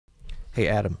Hey,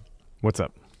 Adam, What's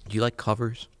up? do you like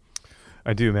covers?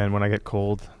 I do, man. When I get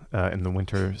cold in the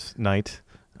winter's night,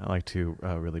 I like to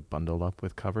really bundle up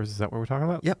with covers. Is that what we're talking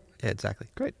about? Yep. Yeah, exactly.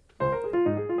 Great.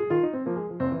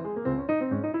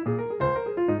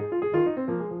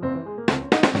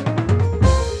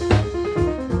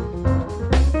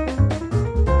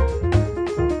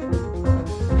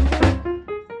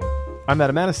 I'm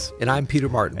Adam Maness, And I'm Peter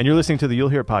Martin. and you're listening to the You'll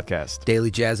Hear It podcast.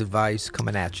 Daily jazz advice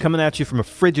coming at you. Coming at you from a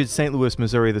frigid St. Louis,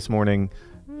 Missouri this morning.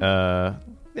 Yeah,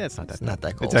 it's not that bad. not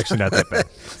that cold. It's actually not that bad.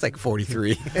 It's like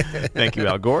 43. Thank you,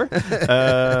 Al Gore.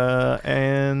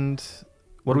 And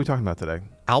what are we talking about today?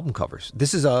 Album covers.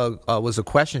 This is was a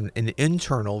question, an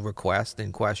internal request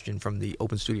and question from the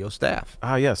Open Studio staff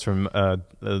Ah, yes, from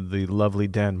the lovely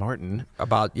Dan Martin.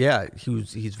 about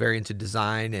he's very into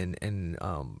design and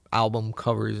album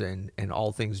covers and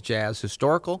all things jazz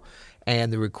historical,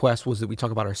 and the request was that we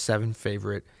talk about our 7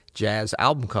 favorite jazz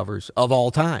album covers of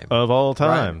all time. Of all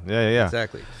time. Right. Yeah.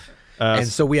 Exactly. And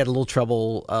so we had a little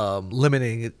trouble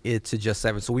limiting it to just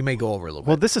 7, so we may go over a little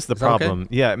Well, bit. this is the Is that okay? problem.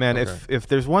 Yeah, man, Okay. if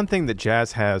there's one thing that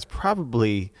jazz has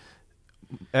probably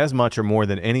as much or more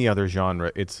than any other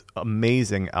genre, it's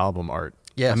amazing album art.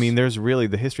 Yes. I mean, there's really,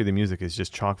 the history of the music is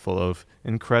just chock full of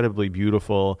incredibly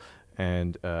beautiful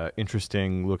and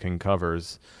interesting looking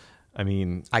covers. I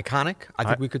mean, Iconic, I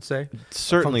think we could say.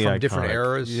 certainly from iconic. different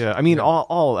eras. Yeah, I mean,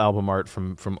 all album art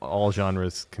from all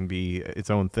genres can be its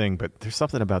own thing, but there's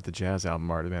something about the jazz album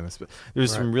art, man.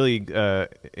 There's some really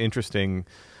interesting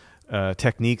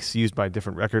techniques used by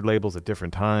different record labels at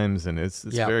different times, and it's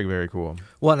very, very cool.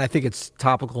 Well, and I think it's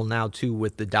topical now too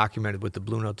with the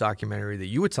Blue Note documentary that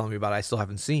you were telling me about. I still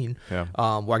haven't seen. Yeah.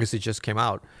 Well, I guess it just came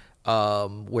out.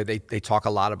 Where they talk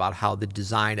a lot about how the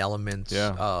design elements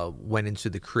went into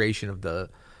the creation of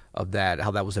that, how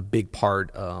that was a big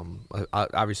part,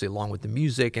 obviously along with the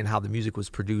music and how the music was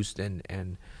produced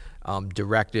and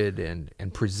directed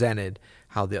and presented,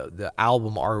 how the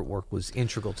album artwork was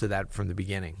integral to that from the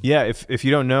beginning. Yeah, if you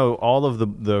don't know, all of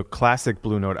the classic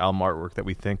Blue Note album artwork that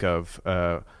we think of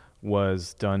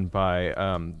was done by,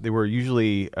 they were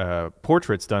usually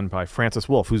portraits done by Francis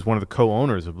Wolff, who's one of the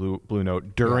co-owners of Blue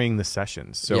Note during the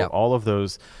sessions. So all of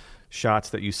those shots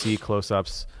that you see,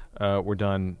 close-ups, were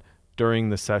done during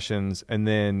the sessions, and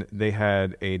then they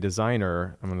had a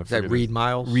designer. I'm going to Is that Reed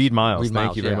Miles? Reed Miles,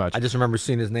 thank you very much. I just remember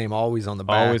seeing his name always on the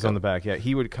back. Always on the back, yeah.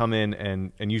 He would come in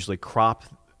and usually crop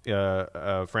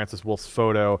Francis Wolff's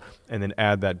photo and then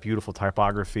add that beautiful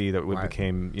typography that would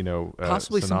became,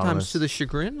 possibly synonymous. sometimes to the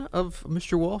chagrin of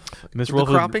Mr. Wolff. Mr. Wolff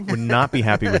would not be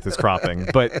happy with his cropping,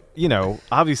 but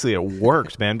obviously it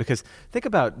worked, man. Because think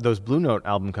about those Blue Note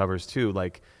album covers too.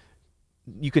 Like,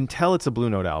 you can tell it's a Blue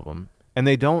Note album, and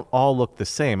they don't all look the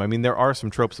same. I mean, there are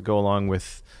some tropes that go along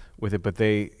with it, but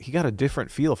he got a different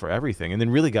feel for everything, and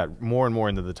then really got more and more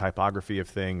into the typography of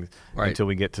things until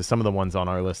we get to some of the ones on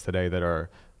our list today that are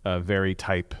very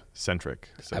type-centric.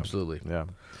 So, Absolutely. Yeah.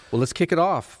 Well, let's kick it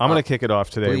off. I'm going to kick it off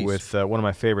today please. with one of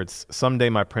my favorites, Someday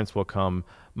My Prince Will Come,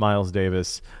 Miles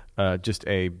Davis. Just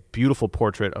a beautiful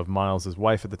portrait of Miles'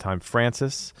 wife at the time,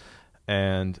 Frances.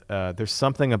 And there's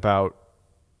something about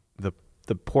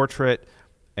the portrait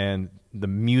and the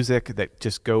music that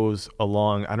just goes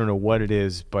along. I don't know what it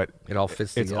is, but it all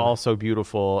fits it's together. all so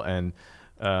beautiful, and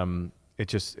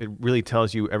it really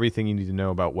tells you everything you need to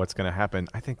know about what's going to happen.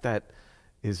 I think that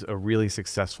is a really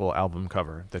successful album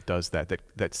cover that does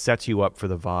that sets you up for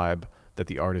the vibe that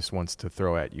the artist wants to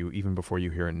throw at you. Even before you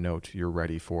hear a note, you're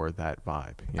ready for that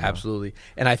vibe. Absolutely.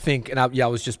 And I think, I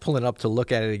was just pulling it up to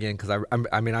look at it again, because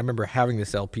I remember having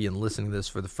this LP and listening to this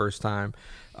for the first time.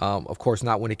 Of course,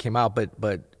 not when it came out, but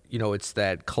it's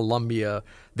that Columbia,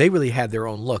 they really had their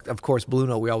own look. Of course, Blue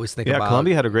Note, we always think about. Yeah,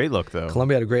 Columbia had a great look, though.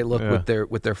 Columbia had a great look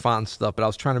with their font and stuff, but I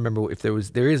was trying to remember if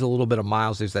there is a little bit of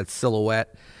Miles. There's that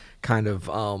silhouette, kind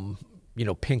of,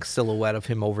 pink silhouette of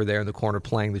him over there in the corner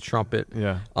playing the trumpet.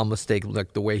 Yeah. Unmistakable,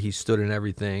 like the way he stood and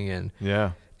everything. And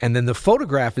yeah. And then the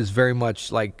photograph is very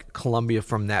much like Columbia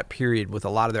from that period, with a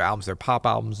lot of their albums, their pop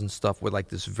albums and stuff, with like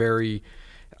this very,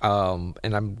 and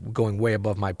I'm going way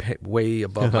above my pay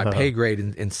grade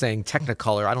in saying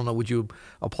Technicolor. I don't know. Would you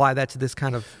apply that to this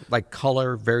kind of like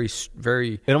color? Very,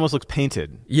 very. It almost looks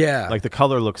painted. Yeah. Like the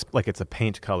color looks like it's a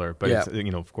paint color, but it's,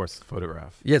 of course, a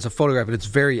photograph. Yeah, it's a photograph, and it's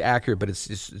very accurate, but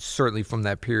it's certainly from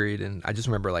that period. And I just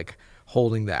remember like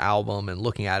holding the album and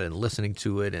looking at it and listening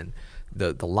to it, and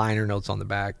the liner notes on the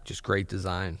back, just great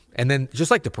design. And then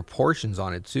just like the proportions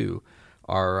on it too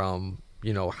are,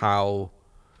 how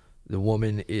the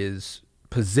woman is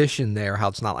positioned there, how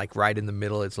it's not like right in the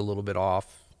middle, it's a little bit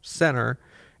off center,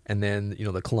 and then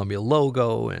the Columbia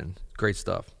logo, and great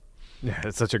stuff. Yeah,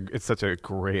 it's such a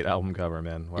great album cover,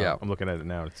 man. Wow. Yeah. I'm looking at it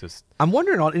now. It's just. I'm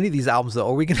wondering on any of these albums though,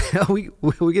 are we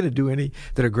gonna do any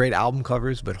that are great album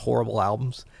covers but horrible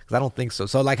albums? Because I don't think so.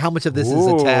 So like, how much of this is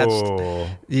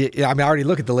attached? Yeah, I mean, I already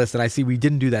look at the list and I see we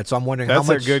didn't do that. So I'm wondering That's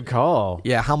how much. a good call.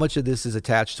 Yeah, how much of this is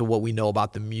attached to what we know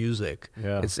about the music?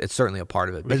 Yeah, it's certainly a part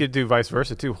of it. We could do vice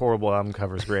versa too. Horrible album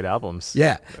covers, great albums.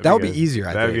 Yeah, that would be easier.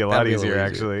 That'd be a lot easier,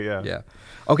 actually. Yeah. Yeah.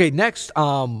 Okay, next,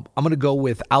 I'm gonna go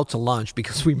with Out to Lunch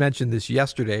because we mentioned this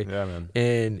yesterday. Yeah,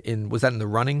 man. In was that in the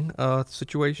running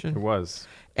situation? It was.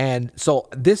 And so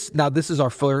this is our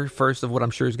first of what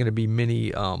I'm sure is going to be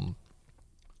mini Blue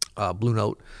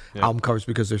Note album covers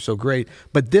because they're so great.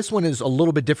 But this one is a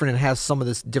little bit different and has some of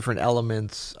this different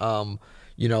elements.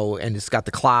 You know, and it's got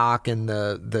the clock and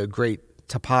the great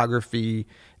topography.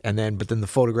 And then, but then the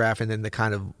photograph, and then the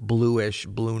kind of bluish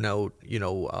Blue Note, you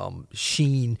know,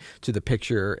 sheen to the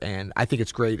picture, and I think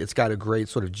it's great. It's got a great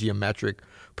sort of geometric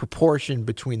proportion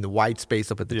between the white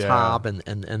space up at the top, and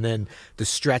then the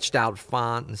stretched out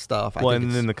font and stuff. Well,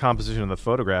 and then the composition of the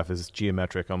photograph is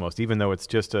geometric almost, even though it's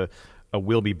just a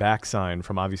 "Will Be Back" sign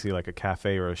from obviously like a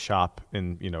cafe or a shop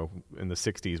in in the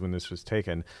 '60s when this was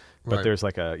taken. But there's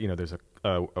like there's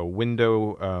a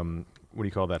window. What do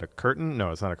you call that? A curtain?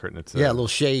 No, it's not a curtain. It's a little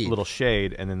shade. A little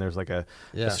shade, and then there's like a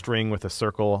string with a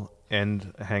circle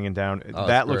end hanging down. Oh,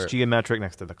 that looks geometric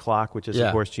next to the clock, which is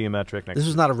of course geometric. This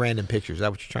is not a random picture. Is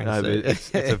that what you're trying to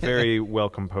say? It's a very well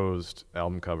composed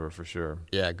album cover for sure.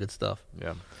 Yeah, good stuff.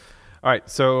 Yeah. All right,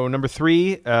 so number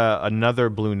 3, another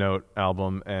Blue Note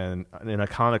album, and an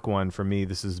iconic one for me.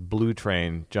 This is Blue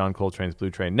Train, John Coltrane's Blue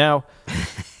Train. Now,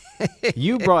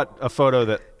 you brought a photo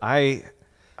that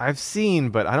I've seen,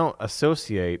 but I don't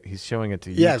associate. He's showing it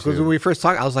to you. Yeah, because when we first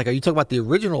talked, I was like, "Are you talking about the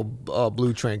original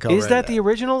Blue Train cover?" Is that the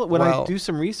original? When I do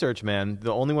some research, man,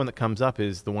 the only one that comes up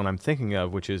is the one I'm thinking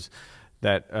of, which is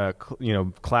that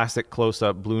classic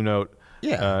close-up Blue Note.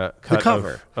 Yeah, cut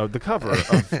the cover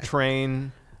of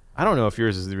Train. I don't know if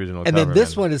yours is the original and cover. And then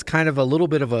this one is kind of a little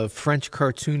bit of a French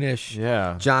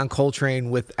cartoonish John Coltrane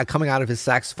with coming out of his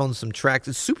saxophone some tracks.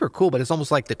 It's super cool, but it's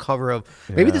almost like the cover of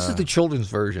maybe this is the children's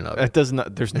version of it. It does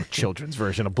not. There's no children's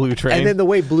version of Blue Train. And then the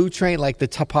way Blue Train, like the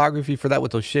topography for that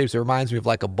with those shapes, it reminds me of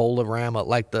like a bowl-orama,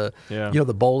 like the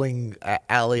the bowling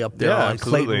alley up there on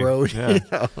Clayton Road. Yeah. You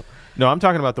know? No, I'm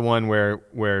talking about the one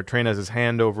where Train has his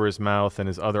hand over his mouth and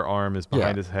his other arm is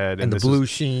behind his head, and the blue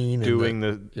sheen during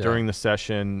the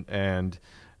session, and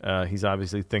he's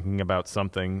obviously thinking about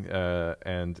something,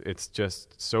 and it's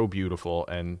just so beautiful.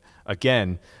 And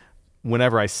again,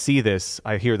 whenever I see this,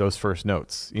 I hear those first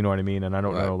notes. You know what I mean? And I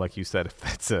don't know, like you said, if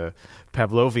that's a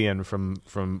Pavlovian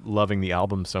from loving the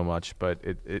album so much, but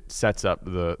it sets up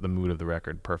the mood of the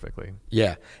record perfectly.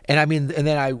 Yeah, and I mean, and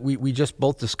then we just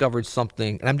both discovered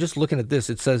something, and I'm just looking at this.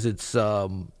 It says it's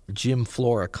Jim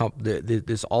Flora.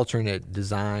 This alternate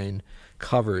design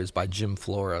cover is by Jim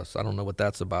Flora. So I don't know what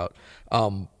that's about,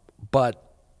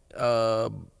 but.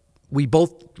 We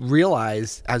both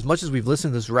realized, as much as we've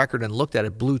listened to this record and looked at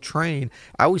it, Blue Train,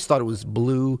 I always thought it was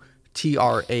Blue,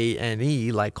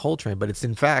 Trane, like Coltrane, but it's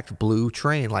in fact Blue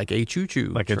Train, like a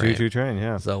choo-choo Like train. a choo-choo train,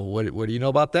 yeah. So what do you know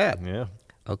about that? Yeah.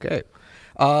 Okay.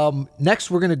 Next,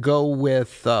 we're going to go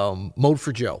with Mode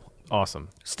for Joe. Awesome.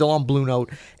 Still on Blue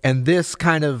Note. And this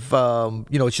kind of,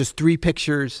 it's just 3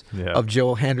 pictures of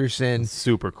Joe Henderson.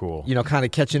 Super cool. Kind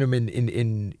of catching him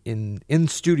in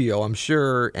studio, I'm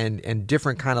sure, and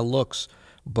different kind of looks,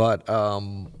 but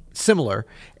similar.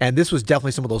 And this was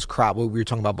definitely some of those crop, what we were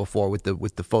talking about before with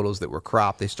the photos that were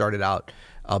cropped. They started out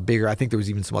bigger. I think there was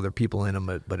even some other people in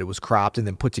them, but it was cropped and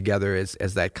then put together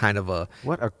as that kind of a...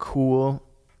 What a cool...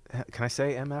 Can I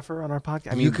say MFer on our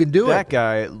podcast? I mean, you can do that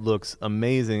guy looks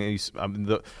amazing.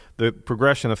 The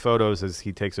progression of photos as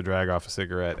he takes a drag off a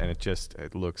cigarette, and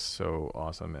it looks so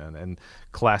awesome, man. And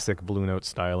classic Blue Note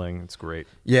styling. It's great.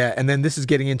 Yeah, and then this is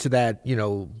getting into that,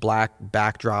 black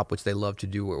backdrop, which they love to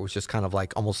do, where it was just kind of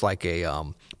like almost like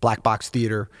a black box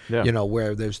theater,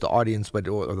 where there's the audience, or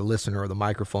the listener or the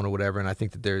microphone or whatever. And I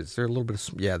think that there's a little bit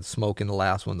of the smoke in the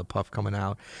last one, the puff coming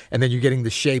out, and then you're getting the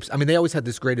shapes. I mean, they always had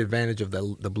this great advantage of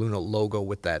the Blue Note logo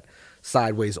with that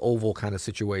sideways oval kind of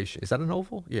situation. Is that an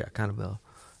oval? Yeah, kind of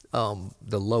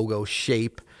the logo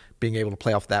shape, being able to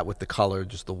play off that with the color,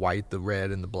 just the white, the red,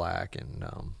 and the black, and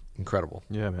incredible.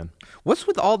 Yeah, man. What's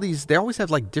with all these? They always have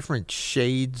like different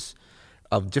shades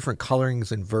of different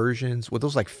colorings and versions. With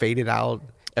those like faded out.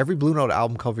 Every Blue Note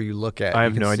album cover you look at, I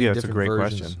have no idea. That's a great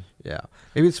question. Yeah,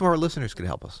 maybe some of our listeners could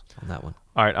help us on that one.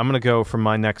 All right, I'm going to go for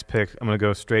my next pick. I'm going to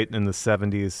go straight in the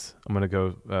 70s. I'm going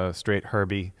to go straight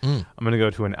Herbie. I'm going to go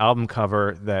to an album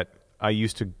cover that I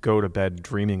used to go to bed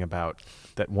dreaming about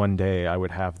that one day I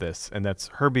would have this, and that's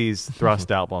Herbie's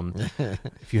Thrust album.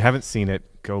 If you haven't seen it,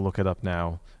 go look it up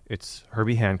now. It's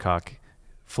Herbie Hancock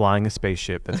flying a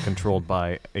spaceship that's controlled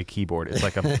by a keyboard. It's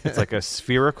like a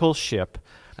spherical ship.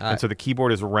 And so the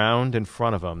keyboard is round in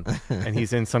front of him, and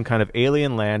he's in some kind of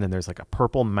alien land, and there's like a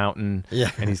purple mountain,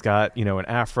 and he's got, you know, an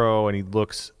afro, and he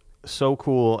looks so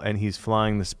cool, and he's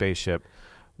flying the spaceship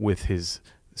with his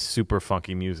super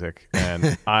funky music.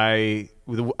 And I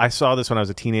saw this when I was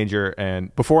a teenager,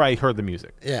 and before I heard the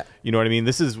music. Yeah. You know what I mean?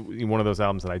 This is one of those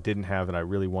albums that I didn't have that I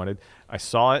really wanted. I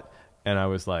saw it, and I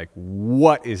was like,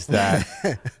 what is that?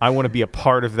 I want to be a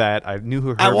part of that. I knew who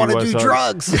Herbie was. I want to do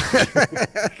drugs.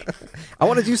 I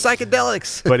want to do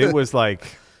psychedelics. But it was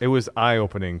like, it was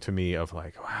eye-opening to me of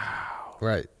like, wow.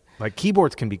 Right. Like,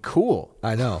 keyboards can be cool.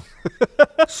 I know.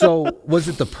 So was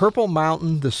it the Purple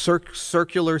Mountain, the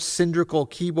circular cylindrical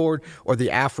keyboard, or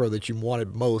the afro that you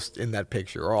wanted most in that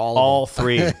picture, or all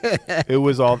three? It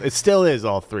was all. It still is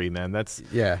all three, man. That's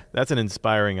an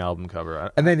inspiring album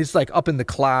cover. And then it's like up in the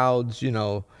clouds, you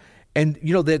know. And,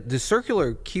 you know, the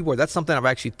circular keyboard, that's something I've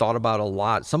actually thought about a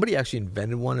lot. Somebody actually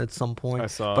invented one at some point. I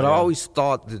saw, but I always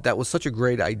thought that was such a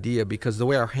great idea, because the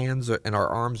way our hands and our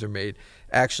arms are made,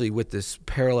 actually with this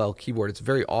parallel keyboard, it's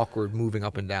very awkward moving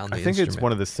up and down the instrument. I think it's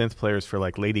one of the synth players for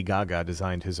like Lady Gaga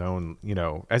designed his own, you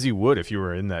know, as you would if you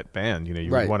were in that band. You know,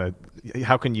 you would want to,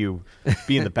 how can you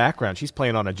be in the background? She's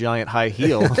playing on a giant high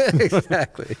heel.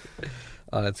 Exactly.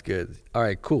 Oh, that's good. All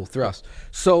right, cool. Thrust.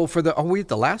 So are we at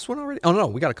the last one already? Oh, no,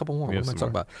 we got a couple more. What am I talking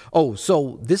about? Oh,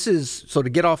 so to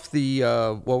get off the,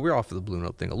 we're off of the Blue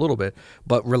Note thing a little bit,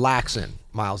 but Relaxin',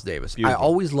 Miles Davis. Beautiful. I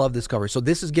always love this cover. So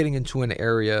this is getting into an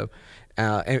area,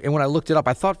 and when I looked it up,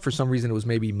 I thought for some reason it was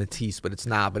maybe Matisse, but it's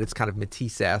not, but it's kind of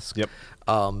Matisse-esque. Yep.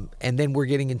 And then we're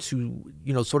getting into,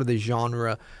 you know, sort of the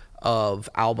genre of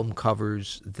album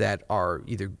covers that are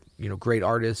either, you know, great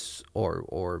artists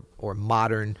or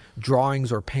modern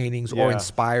drawings or paintings or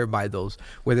inspired by those,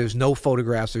 where there's no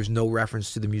photographs, there's no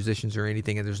reference to the musicians or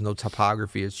anything, and there's no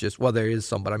typography. It's just, well, there is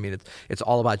some, but I mean, it's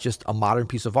all about just a modern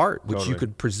piece of art, which you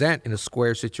could present in a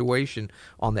square situation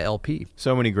on the LP.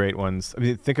 So many great ones. I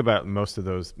mean, think about most of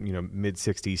those, you know,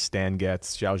 mid-'60s Stan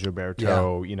Getz, João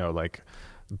Gilberto, you know, like...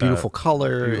 Beautiful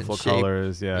color, beautiful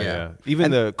colors, yeah.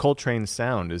 Even the Coltrane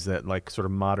sound is that like sort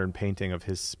of modern painting of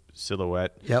his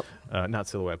silhouette. Yep. Not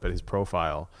silhouette, but his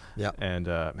profile. Yep. And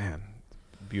man,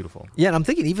 beautiful. Yeah, and I'm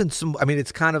thinking even some. I mean,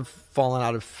 it's kind of fallen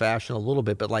out of fashion a little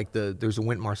bit, but like there's a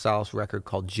Wynton Marsalis record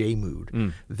called J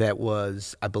Mood that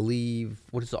was, I believe,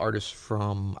 what is the artist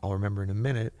from? I'll remember in a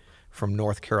minute. From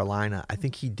North Carolina, I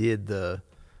think he did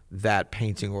that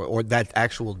painting or that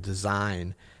actual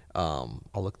design. I'll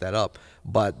look that up,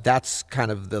 but that's kind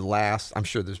of the last. I'm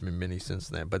sure there's been many since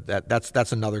then, but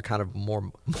that's another kind of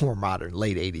more modern,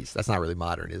 late '80s. That's not really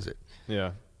modern, is it?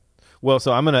 Yeah. Well,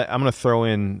 so I'm gonna throw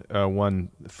in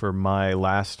one for my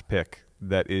last pick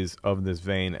that is of this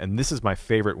vein, and this is my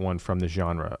favorite one from the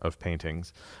genre of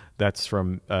paintings. That's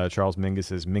from Charles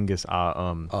Mingus's Mingus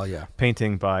Oh yeah.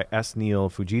 Painting by S. Neil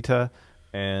Fujita.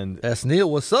 And S. Neil,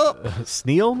 what's up?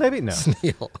 Sneal, maybe? No.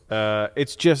 Sneal.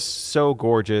 It's just so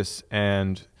gorgeous.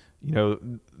 And, you know,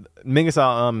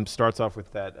 Mingus starts off with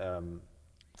that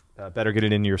Better Get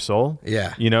It Into Your Soul.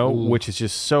 Yeah. You know, which is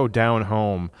just so down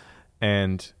home,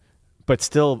 but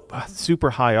still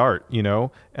super high art, you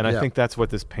know? And I think that's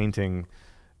what this painting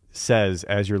says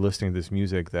as you're listening to this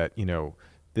music, that, you know,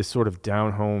 this sort of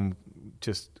down home,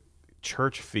 just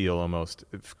church feel almost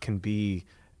can be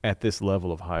at this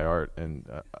level of high art, and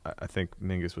I think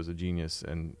Mingus was a genius,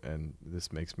 and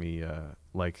this makes me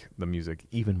like the music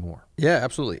even more. Yeah,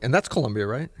 absolutely. And that's Columbia,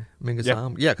 right? Mingus.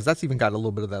 Yeah, because that's even got a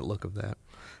little bit of that look of that.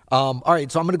 All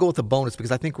right, so I'm going to go with a bonus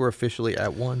because I think we're officially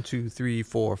at 1, 2, 3,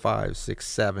 4, 5, 6,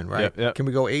 7, right? Yep. Can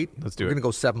we go 8? Let's do it. We're going to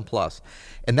go 7 plus.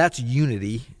 And that's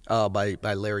Unity by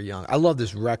Larry Young. I love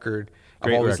this record.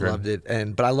 Great I've always record. loved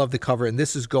it, but I love the cover, and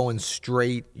this is going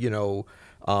straight, you know,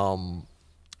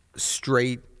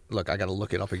 straight. Look, I got to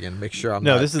look it up again. Make sure I'm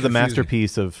not this is the confusing.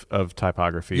 masterpiece of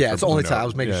typography. Yeah, it's only I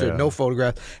was making sure no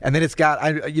photograph, and then it's got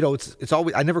it's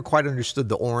always I never quite understood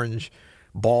the orange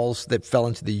balls that fell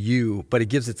into the U, but it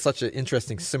gives it such an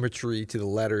interesting symmetry to the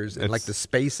letters and like the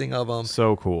spacing of them.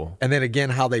 So cool. And then again,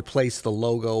 how they place the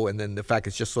logo, and then the fact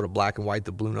it's just sort of black and white,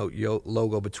 the Blue Note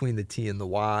logo between the T and the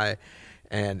Y,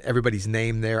 and everybody's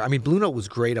name there. I mean, Blue Note was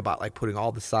great about like putting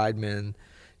all the sidemen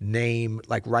name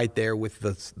like right there with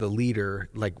the leader,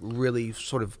 like really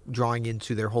sort of drawing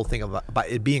into their whole thing about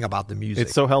it being about the music.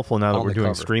 It's so helpful now that we're doing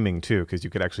cover. Streaming too, because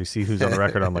you could actually see who's on the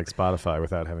record on like Spotify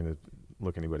without having to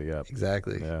look anybody up.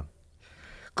 Exactly. Yeah.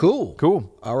 Cool.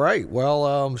 Cool. All right.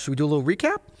 Well, should we do a little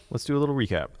recap? Let's do a little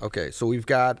recap. Okay. So we've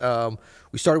got,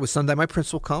 we started with Sunday My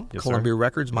Prince Will Come, Yes, Columbia sir.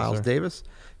 Records, Yes, Miles sir. Davis.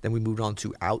 Then we moved on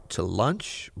to Out to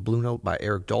Lunch, Blue Note by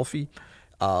Eric Dolphy.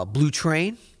 Blue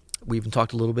Train. We even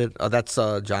talked a little bit. That's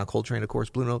John Coltrane, of course,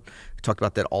 Blue Note. We talked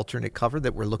about that alternate cover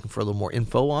that we're looking for a little more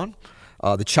info on.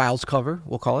 The Child's cover,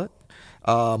 we'll call it.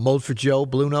 Mode for Joe,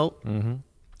 Blue Note.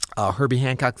 Herbie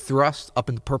Hancock, Thrust, Up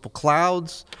in the Purple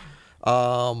Clouds.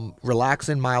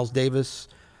 Relaxin', Miles Davis.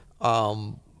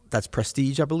 That's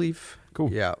Prestige, I believe.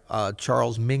 Cool. Yeah.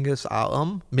 Charles Mingus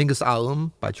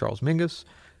Alum by Charles Mingus,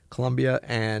 Columbia,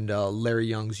 and Larry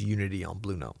Young's Unity on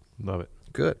Blue Note. Love it.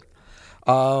 Good.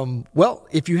 Well,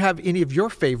 if you have any of your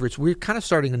favorites, we're kind of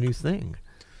starting a new thing.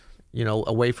 You know,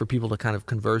 a way for people to kind of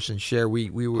converse and share.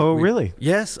 Really?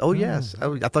 Yes. Oh, yes.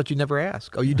 I thought you never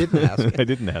asked. Oh, you didn't ask. I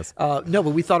didn't ask. No,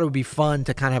 but we thought it would be fun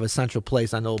to kind of have a central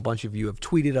place. I know a bunch of you have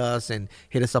tweeted us and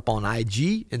hit us up on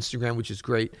IG, Instagram, which is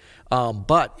great.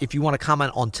 But if you want to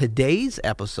comment on today's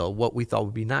episode, what we thought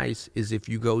would be nice is if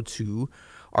you go to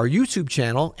our YouTube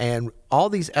channel, and all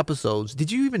these episodes,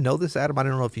 did you even know this, Adam? I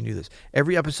don't know if you knew this.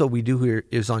 Every episode we do here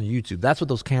is on YouTube. That's what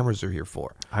those cameras are here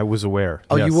for. I was aware.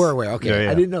 Oh, yes. You were aware. Okay. Yeah,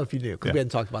 yeah. I didn't know if you knew because we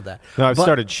hadn't talked about that. No, I've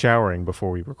started showering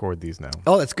before we record these now.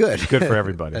 Oh, that's good. Good for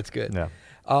everybody. That's good. Yeah.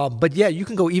 But yeah, you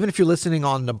can go, even if you're listening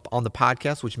on the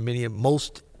podcast, which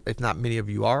most, if not many of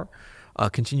you are,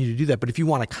 continue to do that. But if you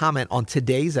want to comment on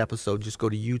today's episode, just go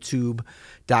to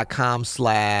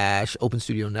youtube.com/Open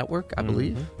Studio Network, I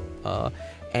believe.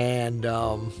 And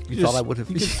you thought I would have.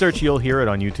 You can search You'll Hear It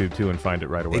on YouTube too and find it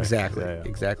right away. Exactly. Yeah, yeah.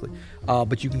 Exactly.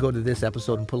 But you can go to this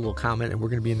episode and put a little comment, and we're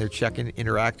going to be in there checking,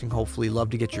 interacting. Hopefully, love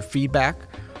to get your feedback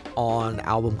on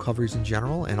album covers in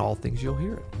general and all things You'll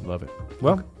Hear It. Love it.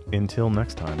 Well, until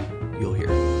next time. You'll hear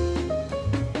it.